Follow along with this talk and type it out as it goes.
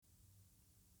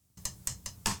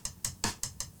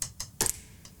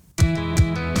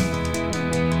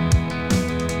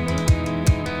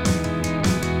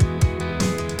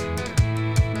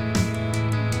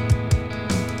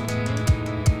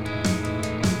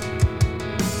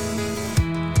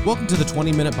Welcome to the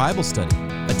 20-Minute Bible Study,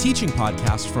 a teaching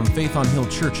podcast from Faith on Hill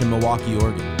Church in Milwaukee,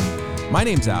 Oregon. My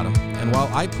name's Adam, and while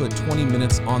I put 20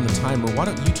 minutes on the timer, why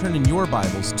don't you turn in your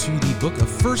Bibles to the book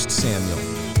of 1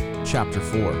 Samuel, chapter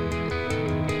 4.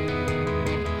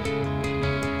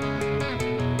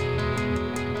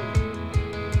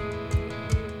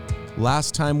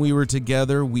 Last time we were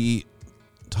together, we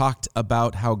talked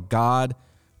about how God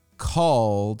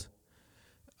called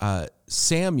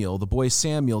Samuel, the boy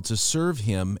Samuel, to serve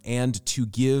him and to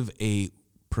give a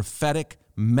prophetic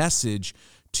message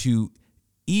to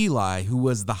Eli, who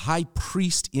was the high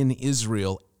priest in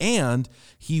Israel, and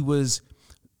he was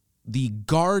the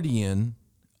guardian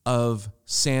of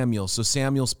Samuel. So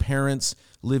Samuel's parents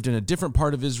lived in a different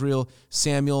part of Israel.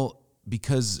 Samuel,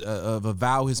 because of a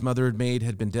vow his mother had made,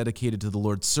 had been dedicated to the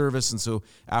Lord's service, and so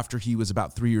after he was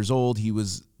about 3 years old, he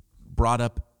was brought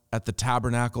up at the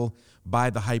tabernacle by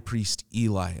the high priest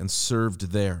Eli and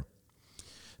served there.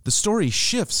 The story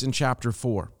shifts in chapter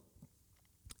 4,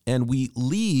 and we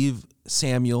leave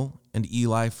Samuel and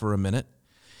Eli for a minute,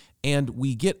 and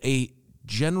we get a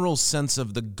general sense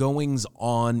of the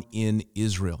goings-on in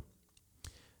Israel.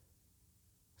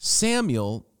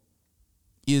 Samuel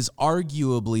is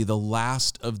arguably the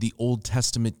last of the Old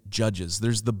Testament judges.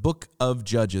 There's the book of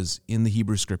Judges in the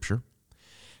Hebrew Scripture,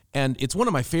 and it's one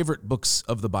of my favorite books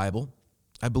of the Bible.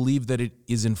 I believe that it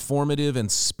is informative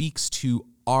and speaks to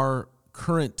our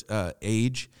current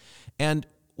age. And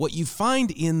what you find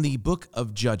in the book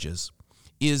of Judges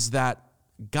is that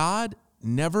God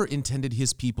never intended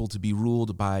his people to be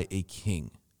ruled by a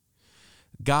king.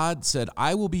 God said,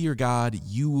 I will be your God,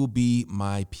 you will be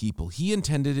my people. He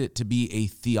intended it to be a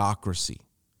theocracy.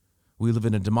 We live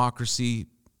in a democracy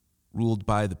ruled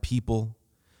by the people.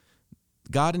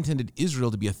 God intended Israel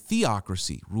to be a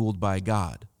theocracy ruled by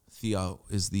God. Theo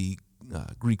is the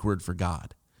Greek word for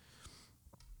God.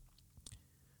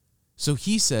 So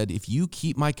he said, if you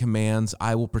keep my commands,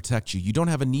 I will protect you. You don't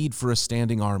have a need for a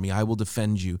standing army. I will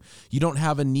defend you. You don't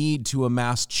have a need to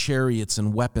amass chariots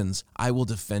and weapons. I will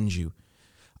defend you.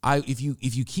 If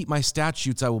you keep my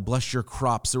statutes, I will bless your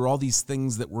crops. There were all these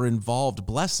things that were involved,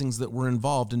 blessings that were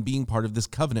involved in being part of this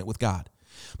covenant with God.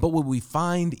 But what we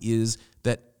find is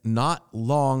that not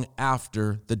long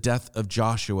after the death of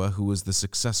Joshua, who was the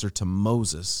successor to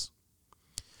Moses,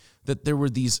 that there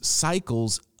were these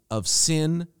cycles of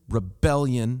sin,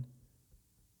 rebellion,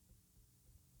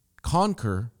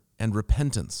 conquer, and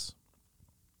repentance.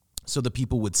 So the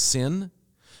people would sin.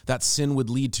 That sin would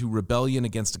lead to rebellion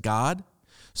against God.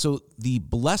 So the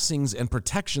blessings and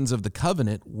protections of the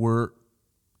covenant were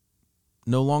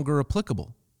no longer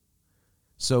applicable.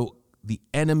 So the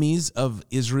enemies of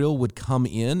Israel would come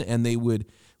in and they would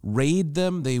raid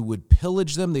them, they would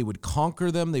pillage them, they would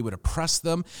conquer them, they would oppress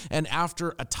them. And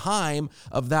after a time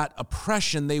of that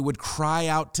oppression, they would cry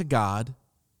out to God,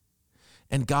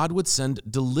 and God would send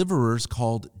deliverers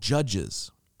called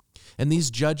judges. And these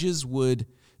judges would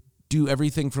do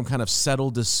everything from kind of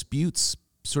settle disputes,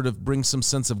 sort of bring some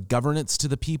sense of governance to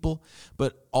the people,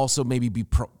 but also maybe be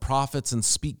prophets and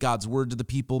speak God's word to the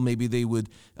people. Maybe they would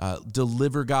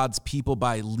deliver God's people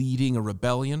by leading a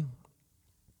rebellion.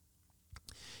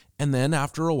 And then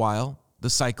after a while,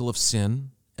 the cycle of sin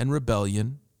and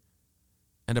rebellion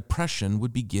and oppression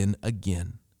would begin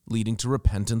again, leading to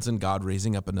repentance and God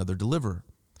raising up another deliverer.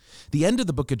 The end of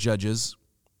the book of Judges,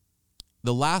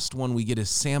 the last one we get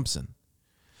is Samson.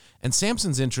 And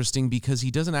Samson's interesting because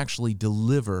he doesn't actually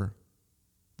deliver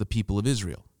the people of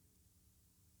Israel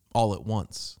all at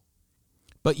once.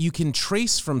 But you can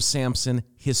trace from Samson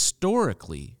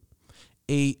historically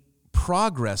a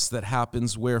progress that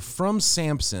happens where from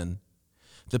Samson,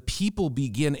 the people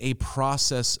begin a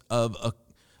process of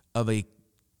a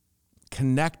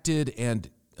connected and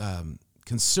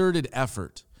concerted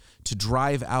effort to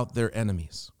drive out their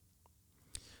enemies.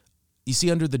 You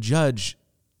see, under the judge,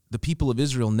 the people of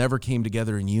Israel never came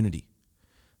together in unity.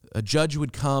 A judge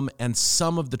would come and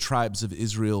some of the tribes of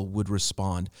Israel would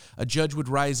respond. A judge would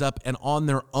rise up and on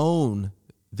their own,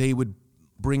 they would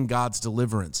bring God's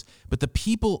deliverance. But the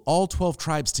people, all 12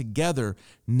 tribes together,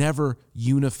 never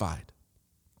unified.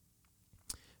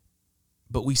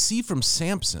 But we see from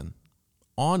Samson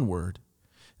onward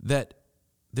that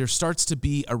there starts to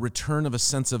be a return of a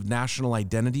sense of national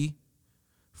identity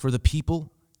for the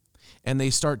people, and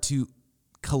they start to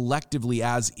collectively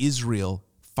as Israel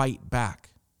fight back.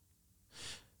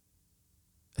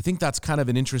 I think that's kind of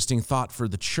an interesting thought for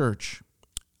the church.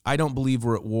 I don't believe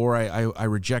we're at war. I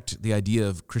reject the idea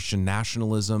of Christian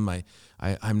nationalism.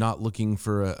 I'm not looking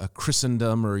for a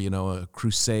Christendom or, a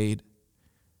crusade.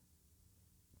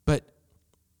 But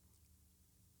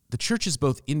the church is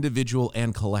both individual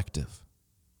and collective.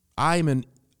 I'm an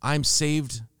I'm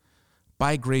saved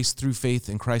by grace through faith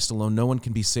in Christ alone. No one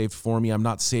can be saved for me. I'm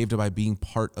not saved by being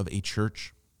part of a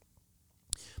church.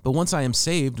 But once I am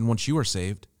saved, and once you are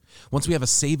saved, once we have a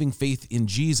saving faith in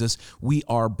Jesus, we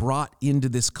are brought into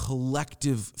this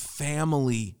collective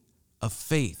family of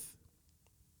faith.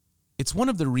 It's one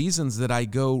of the reasons that I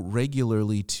go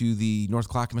regularly to the North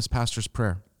Clackamas Pastor's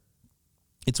Prayer.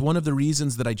 It's one of the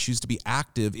reasons that I choose to be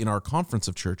active in our conference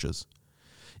of churches,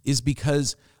 is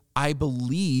because I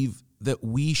believe that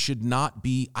we should not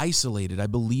be isolated. I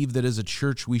believe that as a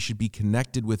church, we should be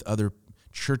connected with other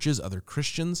churches, other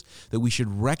Christians, that we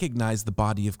should recognize the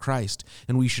body of Christ,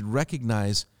 and we should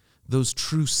recognize those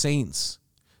true saints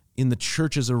in the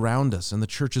churches around us and the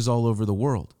churches all over the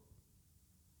world.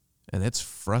 And it's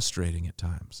frustrating at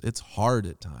times. It's hard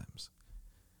at times.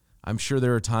 I'm sure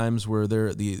there are times where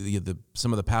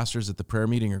some of the pastors at the prayer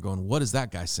meeting are going, what is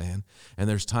that guy saying? And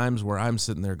there's times where I'm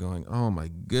sitting there going, oh my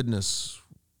goodness,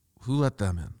 who let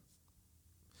them in?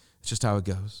 It's just how it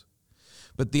goes.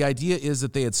 But the idea is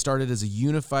that they had started as a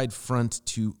unified front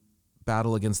to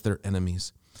battle against their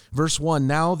enemies. Verse 1,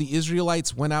 now the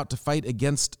Israelites went out to fight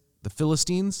against the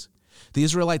Philistines. The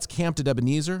Israelites camped at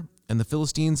Ebenezer and the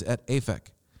Philistines at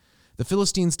Aphek. The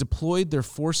Philistines deployed their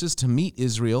forces to meet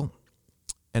Israel,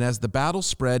 and as the battle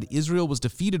spread, Israel was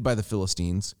defeated by the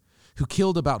Philistines, who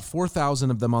killed about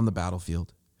 4,000 of them on the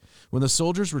battlefield. When the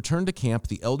soldiers returned to camp,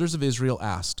 the elders of Israel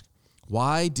asked,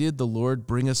 why did the Lord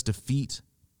bring us defeat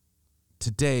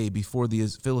today before the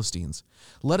Philistines?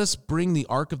 Let us bring the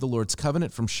ark of the Lord's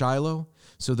covenant from Shiloh,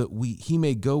 so that he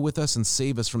may go with us and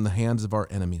save us from the hands of our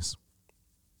enemies.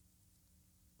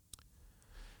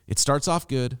 It starts off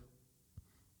good.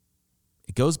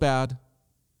 It goes bad.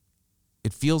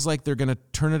 It feels like they're going to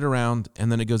turn it around,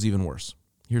 and then it goes even worse.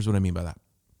 Here's what I mean by that.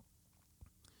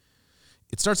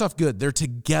 It starts off good. They're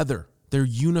together. They're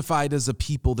unified as a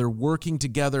people. They're working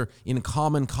together in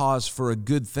common cause for a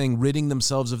good thing, ridding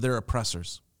themselves of their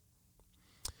oppressors.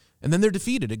 And then they're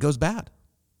defeated. It goes bad.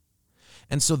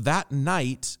 And so that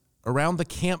night, around the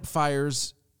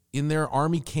campfires in their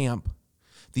army camp,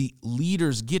 the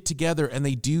leaders get together and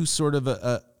they do sort of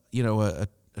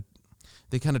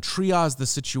they kind of triage the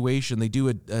situation. They do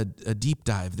a deep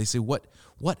dive. They say, what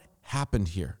happened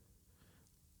here?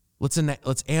 Let's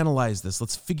analyze this.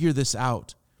 Let's figure this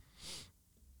out.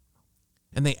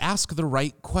 And they ask the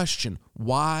right question.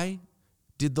 Why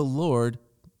did the Lord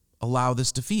allow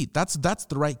this defeat? That's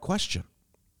the right question.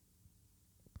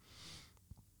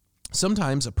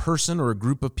 Sometimes a person or a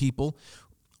group of people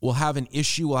will have an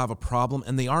issue, will have a problem,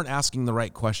 and they aren't asking the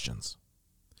right questions.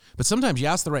 But sometimes you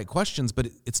ask the right questions, but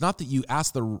it's not that you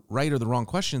ask the right or the wrong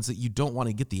questions, that you don't want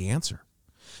to get the answer.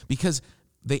 Because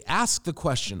they ask the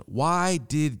question, why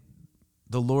did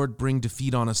the Lord bring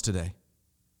defeat on us today?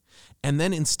 And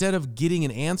then instead of getting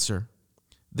an answer,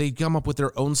 they come up with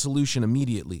their own solution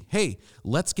immediately. Hey,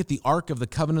 let's get the Ark of the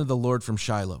Covenant of the Lord from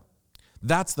Shiloh.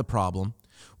 That's the problem.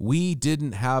 We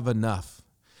didn't have enough.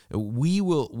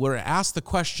 We're asked the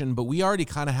question, but we already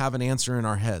kind of have an answer in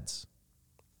our heads.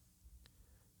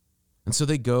 And so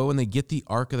they go and they get the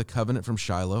Ark of the Covenant from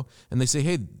Shiloh, and they say,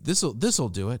 hey, this'll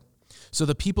do it. So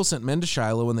the people sent men to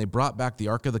Shiloh, and they brought back the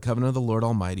Ark of the Covenant of the Lord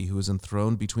Almighty, who was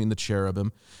enthroned between the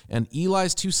cherubim. And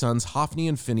Eli's two sons, Hophni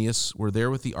and Phinehas, were there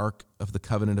with the Ark of the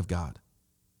Covenant of God.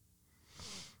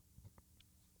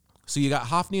 So you got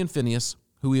Hophni and Phinehas,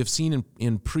 who we have seen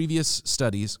in previous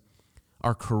studies,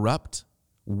 are corrupt,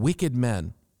 wicked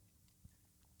men.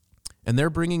 And they're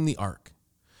bringing the Ark.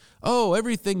 Oh,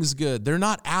 everything's good. They're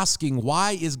not asking,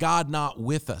 why is God not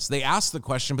with us? They asked the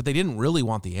question, but they didn't really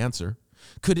want the answer.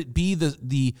 Could it be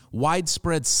the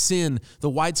widespread sin, the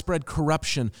widespread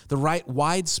corruption, the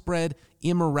widespread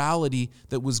immorality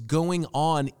that was going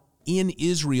on in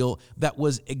Israel that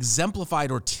was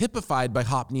exemplified or typified by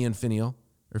Hophni and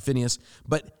Phinehas,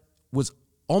 but was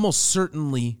almost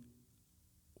certainly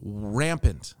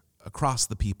rampant across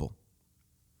the people?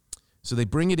 So they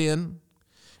bring it in,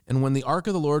 and when the ark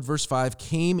of the Lord, verse 5,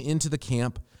 came into the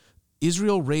camp,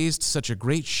 Israel raised such a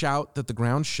great shout that the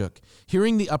ground shook.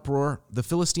 Hearing the uproar, the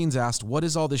Philistines asked, what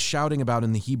is all this shouting about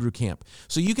in the Hebrew camp?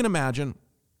 So you can imagine,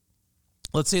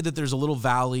 let's say that there's a little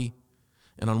valley,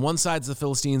 and on one side's the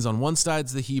Philistines, on one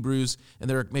side's the Hebrews, and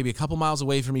they're maybe a couple miles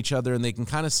away from each other, and they can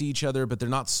kind of see each other, but they're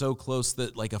not so close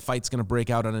that like a fight's going to break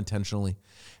out unintentionally.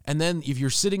 And then if you're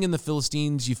sitting in the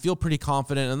Philistines, you feel pretty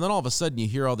confident, and then all of a sudden you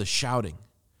hear all this shouting.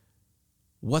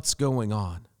 What's going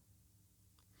on?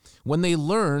 When they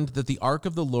learned that the ark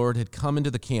of the Lord had come into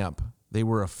the camp, they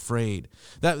were afraid.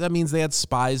 That means they had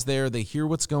spies there. They hear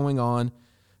what's going on.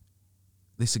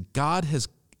 They said, God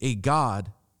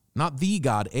not the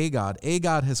God, a God. A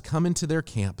God has come into their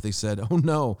camp. They said, "Oh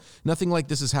no, nothing like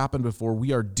this has happened before.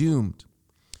 We are doomed.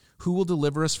 Who will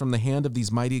deliver us from the hand of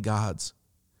these mighty gods?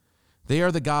 They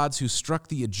are the gods who struck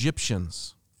the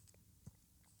Egyptians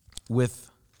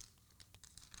with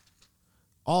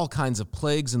all kinds of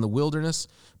plagues in the wilderness.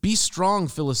 Be strong,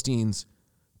 Philistines.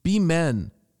 Be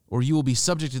men, or you will be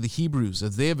subject to the Hebrews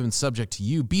as they have been subject to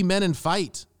you. Be men and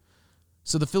fight."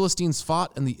 So the Philistines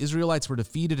fought, and the Israelites were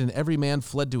defeated, and every man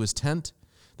fled to his tent.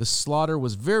 The slaughter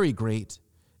was very great.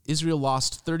 Israel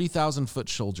lost 30,000 foot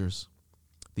soldiers.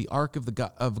 The ark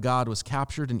of God was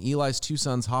captured, and Eli's two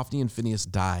sons, Hophni and Phinehas,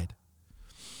 died.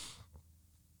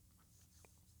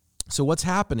 So what's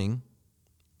happening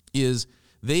is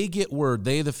they get word,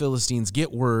 the Philistines,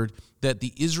 get word that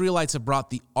the Israelites have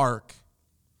brought the ark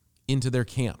into their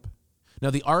camp. Now,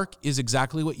 the ark is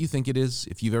exactly what you think it is.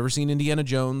 If you've ever seen Indiana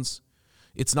Jones,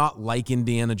 it's not like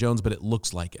Indiana Jones, but it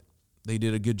looks like it. They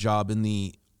did a good job in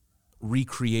the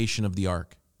recreation of the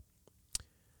ark.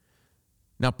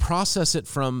 Now, process it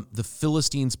from the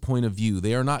Philistines' point of view.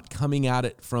 They are not coming at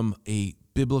it from a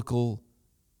biblical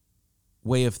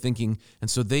way of thinking. And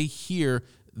so they hear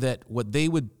that what they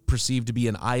would perceive to be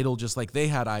an idol, just like they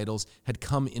had idols, had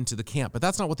come into the camp. But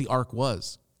that's not what the ark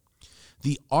was.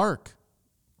 The ark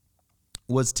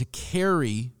was to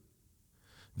carry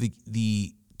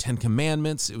the Ten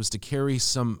Commandments. It was to carry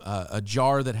a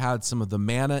jar that had some of the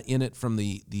manna in it from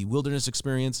the wilderness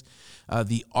experience.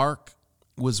 The ark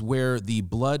was where the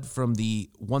blood from the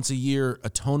once-a-year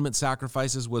atonement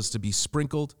sacrifices was to be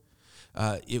sprinkled.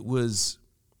 It was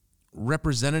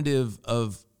representative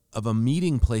of a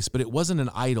meeting place, but it wasn't an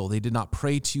idol. They did not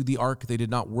pray to the ark. They did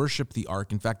not worship the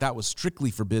ark. In fact, that was strictly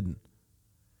forbidden.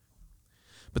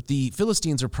 But the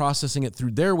Philistines are processing it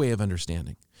through their way of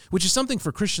understanding, which is something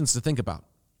for Christians to think about.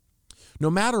 No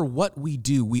matter what we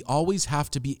do, we always have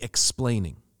to be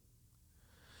explaining.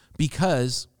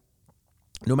 Because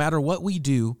no matter what we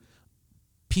do,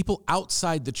 people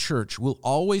outside the church will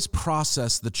always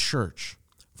process the church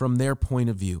from their point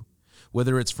of view.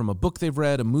 Whether it's from a book they've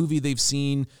read, a movie they've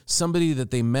seen, somebody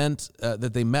that they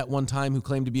met one time who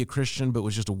claimed to be a Christian but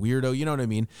was just a weirdo, you know what I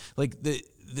mean? Like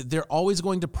they're always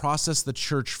going to process the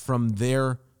church from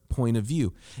their point of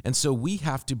view. And so we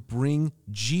have to bring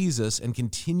Jesus and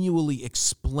continually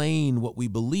explain what we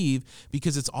believe,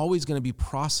 because it's always going to be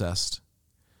processed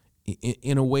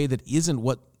in a way that isn't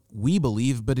what we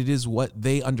believe, but it is what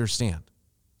they understand.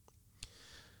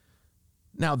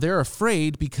 Now, they're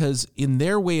afraid because in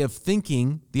their way of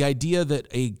thinking, the idea that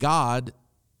a God,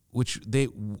 which they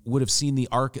would have seen the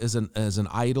ark as an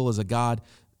idol, as a god,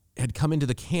 had come into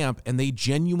the camp, and they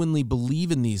genuinely believe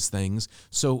in these things.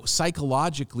 So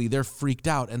psychologically, they're freaked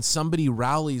out, and somebody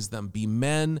rallies them. Be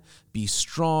men, be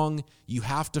strong. You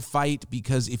have to fight,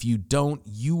 because if you don't,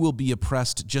 you will be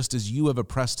oppressed just as you have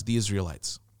oppressed the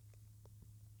Israelites.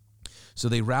 So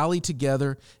they rally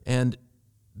together, and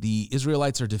the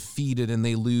Israelites are defeated, and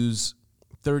they lose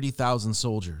 30,000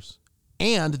 soldiers.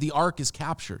 And the ark is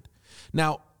captured.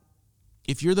 Now,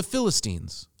 if you're the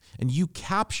Philistines and you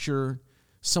capture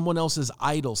someone else's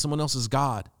idol, someone else's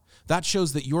god, that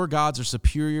shows that your gods are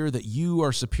superior, that you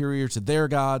are superior to their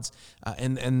gods,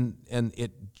 and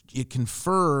it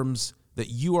confirms that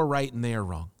you are right and they are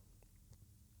wrong.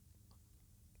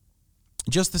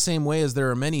 Just the same way as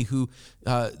there are many who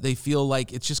they feel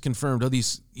like it's just confirmed. Oh,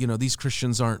 these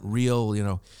Christians aren't real.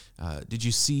 Did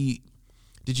you see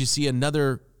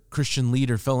another Christian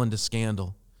leader fell into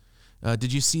scandal?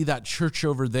 Did you see that church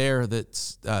over there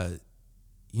that's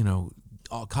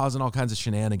causing all kinds of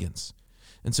shenanigans?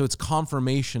 And so it's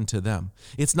confirmation to them.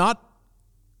 It's not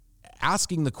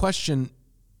asking the question,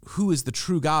 who is the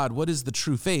true God? What is the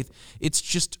true faith? It's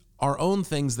just our own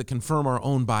things that confirm our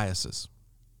own biases.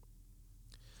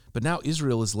 But now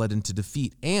Israel is led into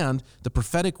defeat, and the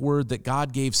prophetic word that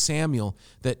God gave Samuel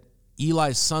that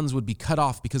Eli's sons would be cut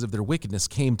off because of their wickedness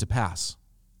came to pass.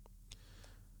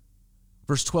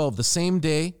 Verse 12, the same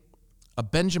day a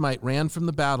Benjamite ran from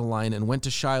the battle line and went to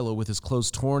Shiloh with his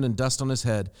clothes torn and dust on his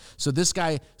head. So this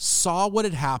guy saw what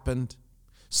had happened,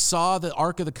 saw the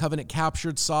Ark of the Covenant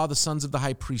captured, saw the sons of the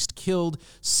high priest killed,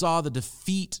 saw the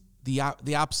defeat, the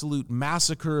absolute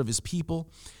massacre of his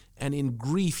people. And in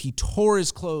grief, he tore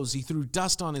his clothes. He threw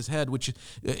dust on his head, which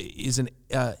is an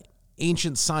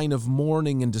ancient sign of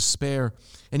mourning and despair.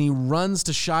 And he runs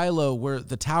to Shiloh, where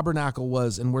the tabernacle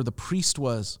was and where the priest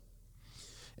was.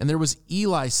 And there was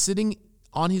Eli sitting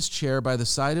on his chair by the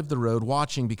side of the road,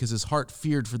 watching because his heart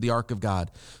feared for the ark of God.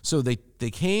 So they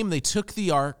came, they took the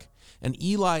ark, and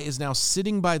Eli is now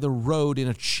sitting by the road in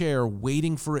a chair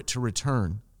waiting for it to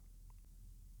return.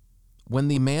 When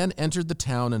the man entered the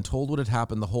town and told what had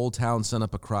happened, the whole town sent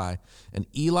up a cry. And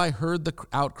Eli heard the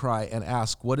outcry and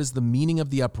asked, "What is the meaning of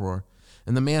the uproar?"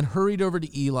 And the man hurried over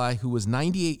to Eli, who was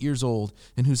 98 years old,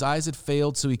 and whose eyes had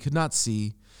failed so he could not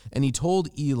see. And he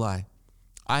told Eli,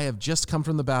 "I have just come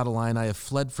from the battle line. I have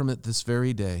fled from it this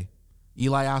very day."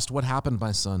 Eli asked, "What happened,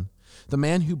 my son?" The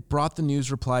man who brought the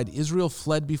news replied, "Israel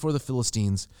fled before the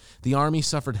Philistines. The army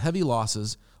suffered heavy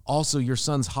losses. Also, your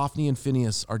sons Hophni and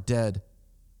Phinehas are dead,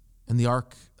 and the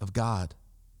ark of God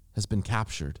has been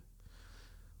captured."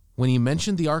 When he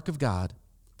mentioned the ark of God,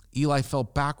 Eli fell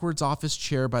backwards off his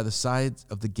chair by the side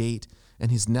of the gate,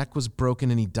 and his neck was broken,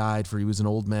 and he died, for he was an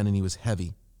old man and he was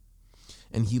heavy.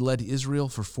 And he led Israel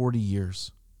for 40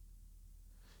 years.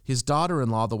 His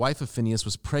daughter-in-law, the wife of Phinehas,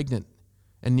 was pregnant,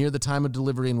 and near the time of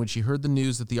delivery, and when she heard the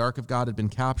news that the ark of God had been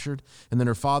captured, and then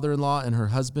her father-in-law and her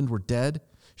husband were dead,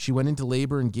 she went into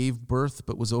labor and gave birth,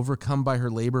 but was overcome by her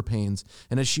labor pains.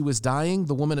 And as she was dying,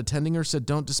 the woman attending her said,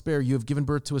 "Don't despair, you have given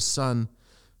birth to a son."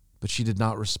 But she did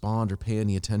not respond or pay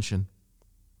any attention.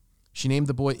 She named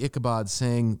the boy Ichabod,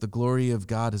 saying, "The glory of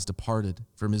God has departed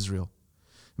from Israel."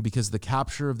 And because of the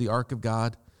capture of the ark of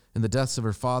God and the deaths of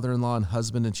her father-in-law and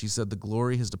husband, and she said, "The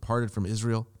glory has departed from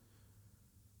Israel,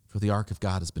 for the ark of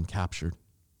God has been captured."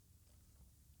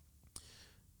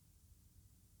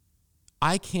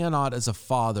 I cannot, as a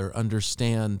father,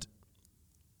 understand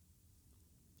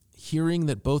hearing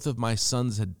that both of my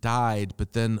sons had died,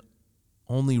 but then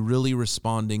only really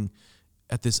responding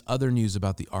at this other news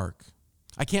about the ark.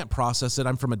 I can't process it.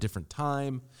 I'm from a different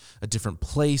time, a different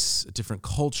place, a different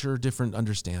culture, different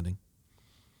understanding.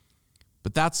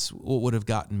 But that's what would have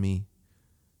gotten me.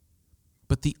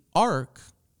 But the ark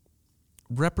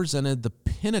represented the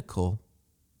pinnacle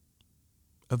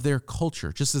of their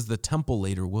culture, just as the temple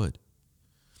later would.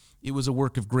 It was a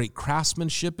work of great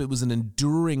craftsmanship. It was an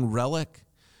enduring relic.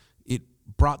 It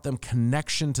brought them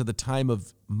connection to the time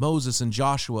of Moses and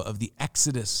Joshua, of the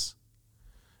Exodus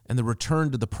and the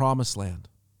return to the promised land.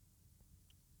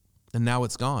 And now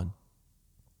it's gone.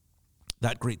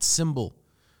 That great symbol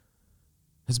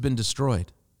has been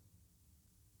destroyed.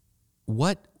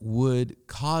 What would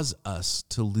cause us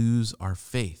to lose our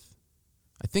faith?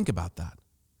 I think about that.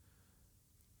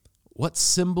 What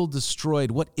symbol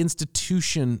destroyed? What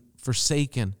institution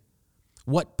forsaken?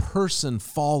 What person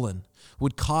fallen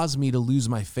would cause me to lose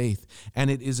my faith? And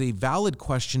it is a valid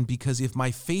question, because if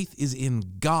my faith is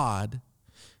in God,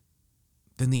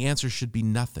 then the answer should be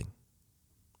nothing.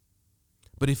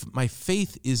 But if my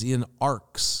faith is in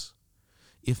arks,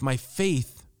 if my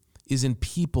faith is in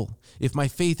people, if my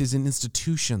faith is in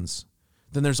institutions,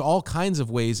 then there's all kinds of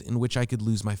ways in which I could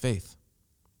lose my faith.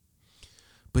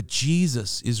 But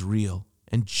Jesus is real,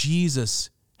 and Jesus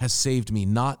has saved me,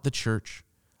 not the church.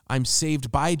 I'm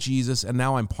saved by Jesus, and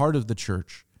now I'm part of the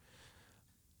church.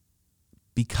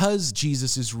 Because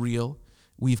Jesus is real,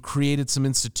 we've created some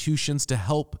institutions to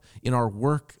help in our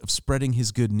work of spreading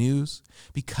his good news.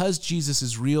 Because Jesus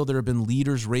is real, there have been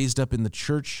leaders raised up in the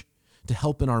church to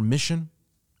help in our mission.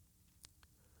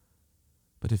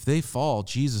 But if they fall,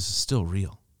 Jesus is still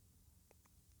real.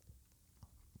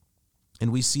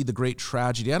 And we see the great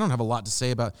tragedy. I don't have a lot to say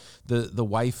about the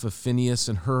wife of Phinehas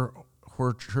and her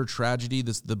tragedy,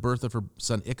 the birth of her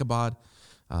son Ichabod.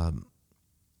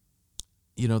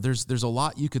 There's a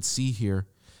lot you could see here,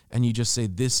 and you just say,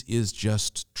 this is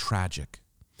just tragic.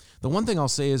 The one thing I'll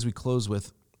say as we close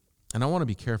with, and I want to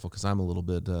be careful because I'm a little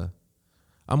bit,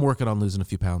 I'm working on losing a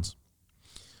few pounds.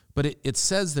 But it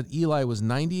says that Eli was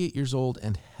 98 years old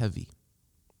and heavy.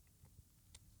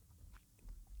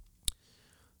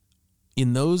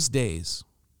 In those days,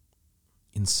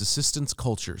 in subsistence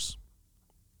cultures,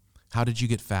 how did you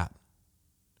get fat?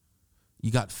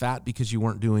 You got fat because you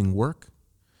weren't doing work.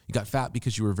 You got fat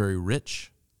because you were very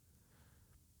rich.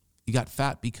 You got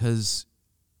fat because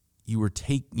you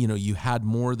had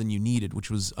more than you needed,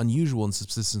 which was unusual in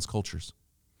subsistence cultures.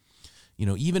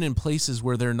 Even in places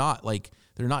where they're not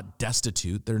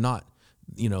destitute, they're not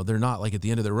like at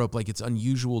the end of their rope. Like, it's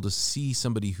unusual to see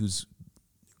somebody who's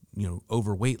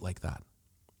overweight like that.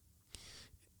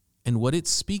 And what it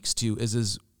speaks to is,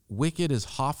 as wicked as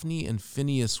Hophni and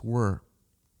Phinehas were,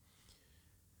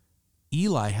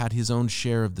 Eli had his own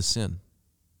share of the sin.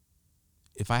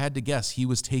 If I had to guess, he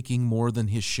was taking more than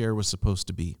his share was supposed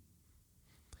to be.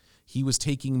 He was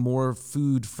taking more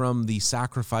food from the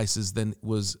sacrifices than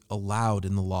was allowed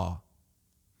in the law.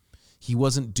 He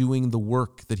wasn't doing the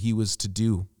work that he was to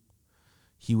do.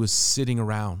 He was sitting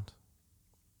around,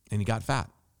 and he got fat.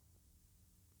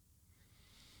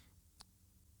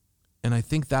 And I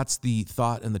think that's the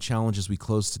thought and the challenge as we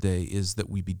close today, is that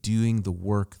we be doing the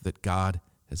work that God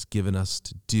has given us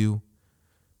to do.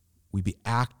 we be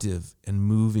active and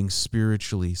moving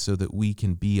spiritually so that we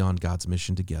can be on God's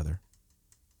mission together.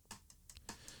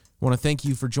 I want to thank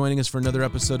you for joining us for another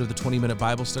episode of the 20-Minute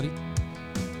Bible Study.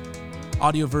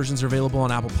 Audio versions are available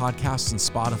on Apple Podcasts and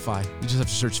Spotify. You just have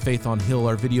to search Faith on Hill.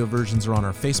 Our video versions are on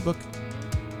our Facebook.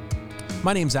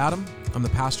 My name's Adam. I'm the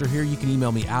pastor here. You can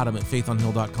email me,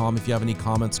 adam@faithonhill.com. If you have any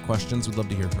comments, questions, we'd love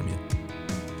to hear from you.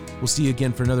 We'll see you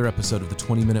again for another episode of the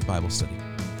 20-Minute Bible Study.